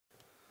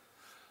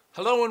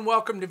Hello and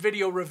welcome to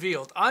Video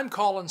Revealed. I'm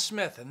Colin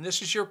Smith and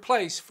this is your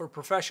place for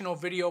professional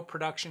video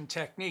production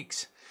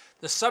techniques.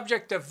 The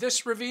subject of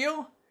this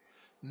review,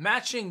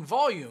 matching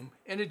volume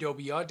in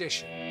Adobe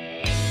Audition.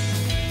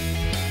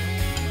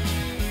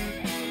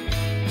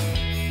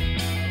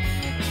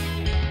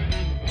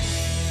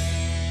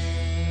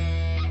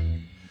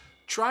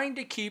 Trying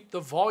to keep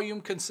the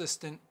volume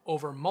consistent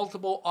over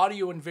multiple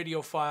audio and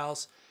video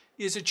files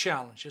is a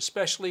challenge,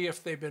 especially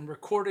if they've been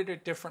recorded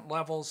at different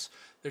levels.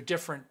 They're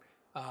different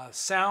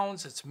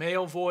sounds, it's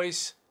male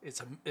voice,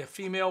 it's a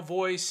female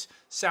voice,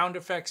 sound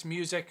effects,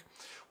 music.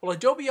 Well,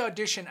 Adobe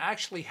Audition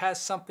actually has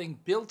something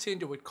built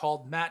into it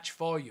called match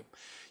volume.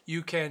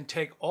 You can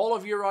take all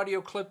of your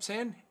audio clips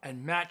in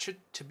and match it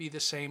to be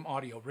the same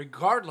audio,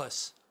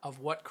 regardless of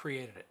what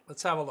created it.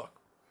 Let's have a look.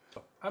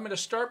 I'm going to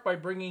start by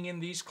bringing in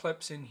these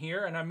clips in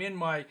here, and I'm in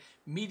my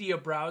media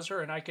browser,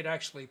 and I could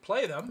actually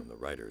play them. From the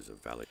writers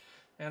of Valley.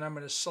 And I'm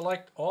going to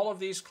select all of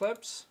these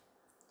clips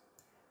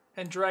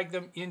and drag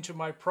them into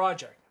my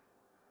project.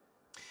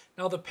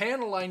 Now the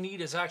panel I need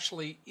is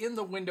actually in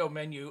the window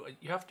menu.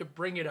 You have to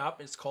bring it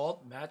up. It's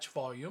called Match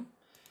Volume.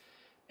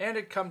 And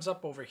it comes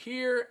up over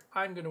here.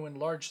 I'm going to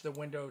enlarge the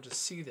window to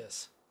see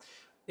this.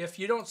 If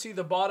you don't see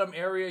the bottom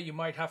area, you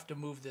might have to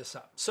move this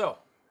up. So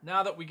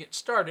now that we get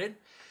started,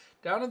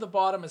 down at the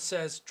bottom it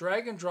says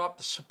drag and drop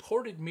the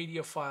supported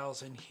media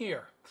files in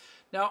here.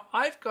 Now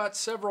I've got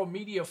several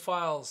media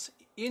files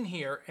in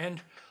here,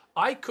 and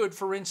I could,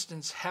 for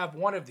instance, have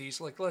one of these,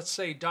 like let's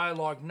say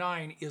Dialogue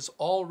 9 is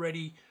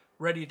already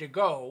ready to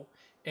go,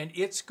 and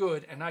it's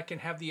good, and I can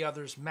have the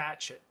others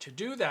match it. To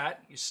do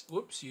that,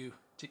 you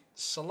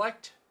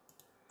select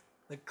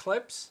the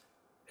clips,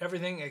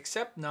 everything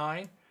except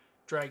 9,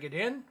 drag it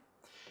in,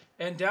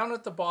 and down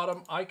at the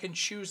bottom, I can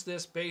choose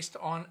this based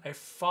on a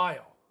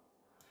file.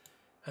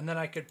 And then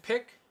I could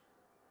pick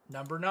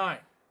number 9.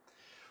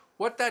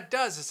 What that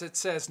does is it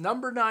says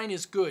number 9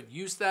 is good.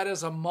 Use that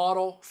as a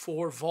model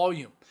for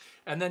volume.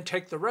 And then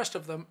take the rest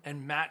of them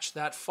and match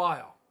that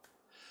file.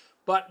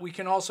 But we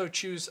can also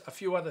choose a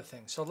few other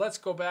things. So let's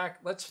go back.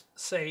 Let's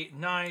say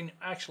 9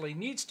 actually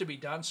needs to be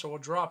done. So we'll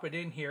drop it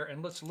in here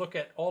and let's look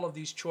at all of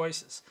these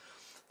choices.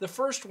 The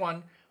first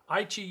one,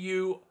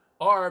 ITU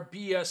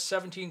RBS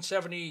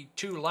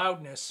 1772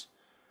 loudness.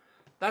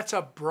 That's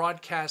a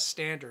broadcast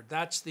standard.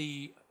 That's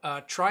the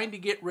trying to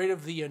get rid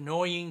of the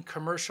annoying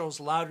commercials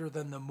louder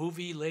than the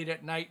movie late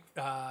at night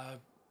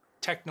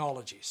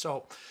technology.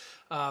 So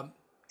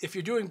if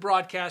you're doing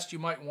broadcast, you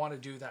might want to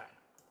do that.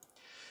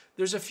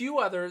 There's a few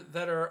other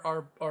that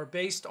are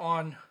based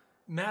on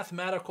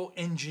mathematical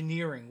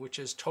engineering, which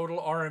is total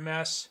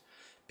RMS,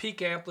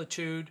 peak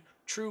amplitude,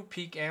 true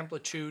peak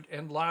amplitude,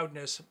 and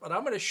loudness. But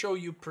I'm going to show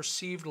you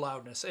perceived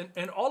loudness.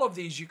 And all of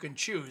these you can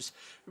choose.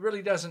 It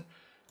really doesn't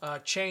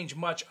change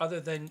much other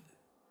than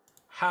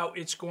how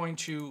it's going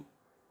to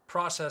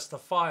process the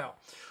file.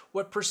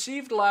 What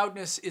perceived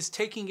loudness is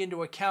taking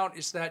into account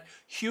is that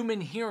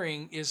human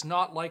hearing is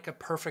not like a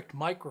perfect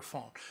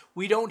microphone.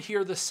 We don't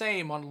hear the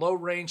same on low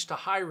range to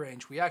high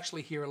range. We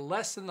actually hear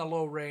less in the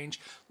low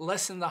range,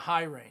 less in the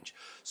high range.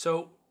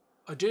 So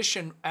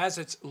Audition, as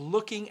it's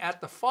looking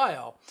at the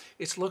file,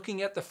 it's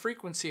looking at the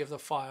frequency of the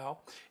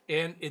file,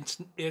 and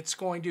it's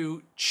going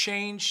to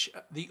change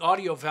the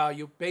audio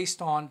value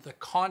based on the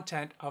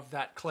content of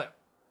that clip.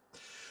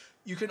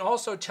 You can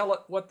also tell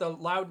it what the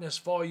loudness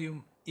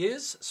volume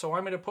is. So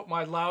I'm going to put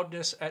my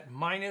loudness at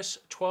minus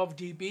 12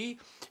 dB.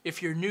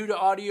 If you're new to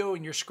audio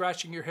and you're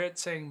scratching your head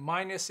saying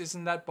minus,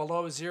 isn't that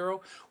below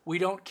 0? We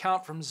don't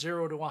count from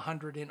 0 to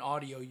 100 in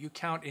audio. You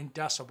count in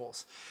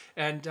decibels.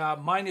 And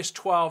minus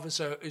 12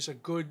 is a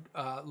good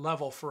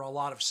level for a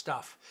lot of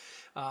stuff.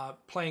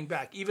 Playing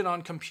back, even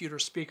on computer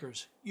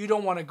speakers. You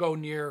don't want to go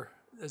near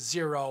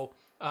 0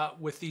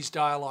 with these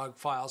dialogue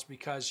files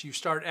because you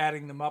start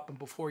adding them up and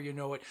before you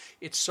know it,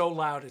 it's so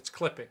loud it's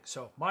clipping.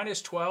 So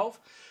minus 12.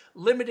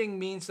 Limiting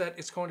means that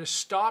it's going to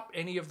stop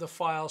any of the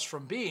files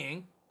from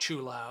being too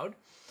loud,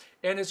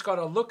 and it's got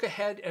a look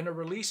ahead and a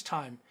release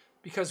time,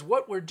 because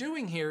what we're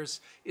doing here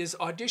is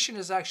Audition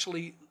is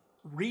actually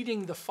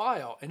reading the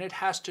file, and it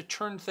has to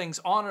turn things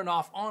on and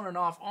off, on and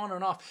off, on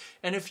and off.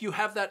 And if you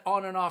have that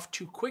on and off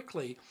too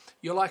quickly,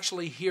 you'll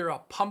actually hear a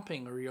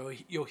pumping, or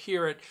you'll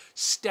hear it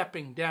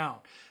stepping down.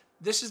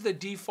 This is the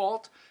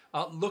default.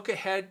 Look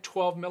ahead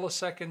 12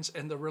 milliseconds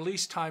and the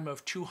release time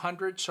of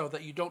 200 so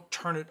that you don't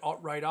turn it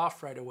right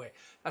off right away.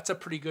 That's a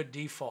pretty good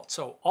default.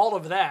 So all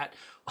of that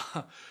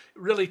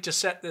really to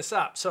set this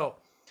up. So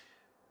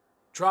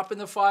drop in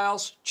the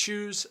files,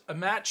 choose a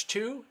match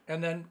to,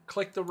 and then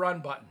click the run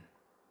button.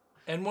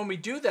 And when we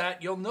do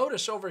that, you'll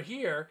notice over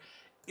here,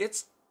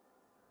 it's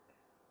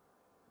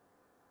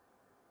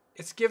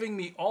giving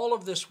me all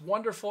of this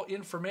wonderful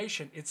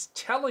information. It's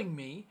telling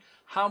me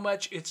how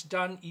much it's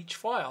done each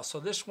file. So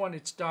this one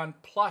it's done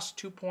plus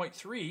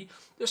 2.3.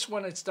 This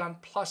one it's done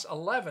plus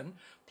 11,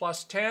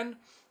 plus 10.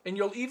 And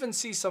you'll even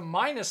see some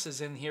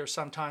minuses in here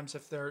sometimes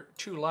if they're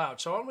too loud.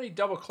 So I'm going to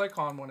double click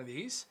on one of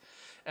these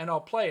and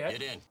I'll play it.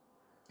 Get in.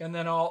 And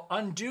then I'll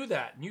undo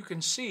that. And you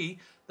can see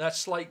that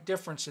slight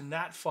difference in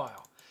that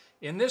file.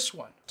 in this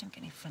one. Don't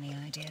get any funny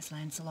ideas,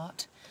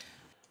 Lancelot.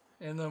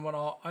 And then when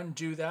I'll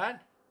undo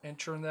that and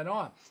turn that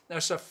on. Now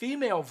it's a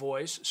female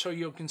voice, so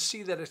you can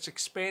see that it's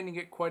expanding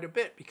it quite a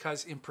bit,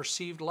 because in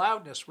perceived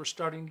loudness, we're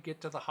starting to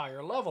get to the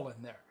higher level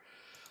in there.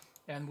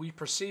 And we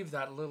perceive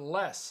that a little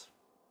less.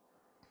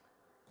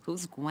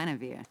 Who's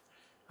Guinevere?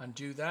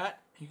 Undo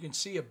that. You can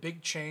see a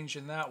big change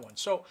in that one.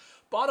 So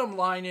bottom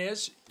line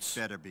is,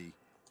 Better be.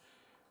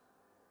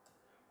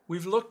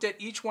 we've looked at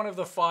each one of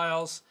the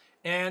files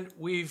and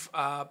we've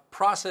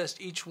processed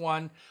each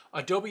one.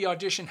 Adobe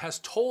Audition has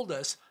told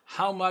us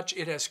how much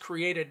it has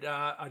created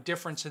a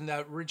difference in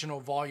the original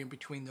volume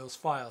between those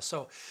files.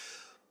 So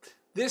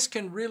this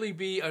can really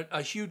be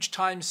a huge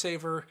time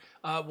saver.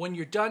 When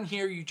you're done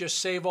here, you just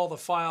save all the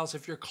files.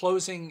 If you're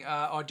closing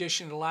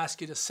Audition, it'll ask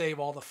you to save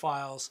all the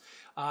files.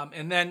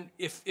 And then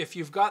if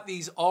you've got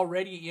these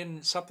already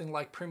in something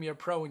like Premiere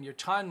Pro in your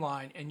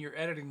timeline and you're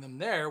editing them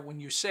there, when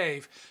you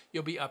save,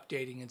 you'll be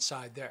updating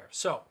inside there.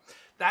 So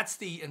that's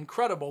the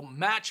incredible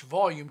match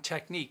volume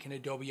technique in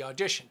Adobe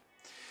Audition.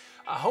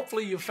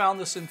 Hopefully you found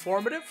this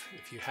informative.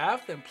 If you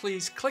have, then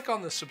please click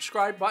on the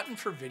subscribe button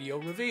for Video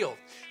Revealed.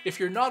 If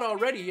you're not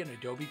already an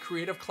Adobe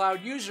Creative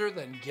Cloud user,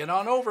 then get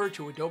on over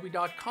to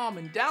adobe.com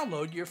and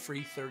download your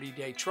free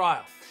 30-day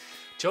trial.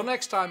 Till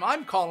next time,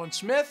 I'm Colin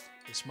Smith.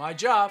 It's my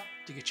job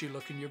to get you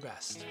looking your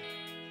best.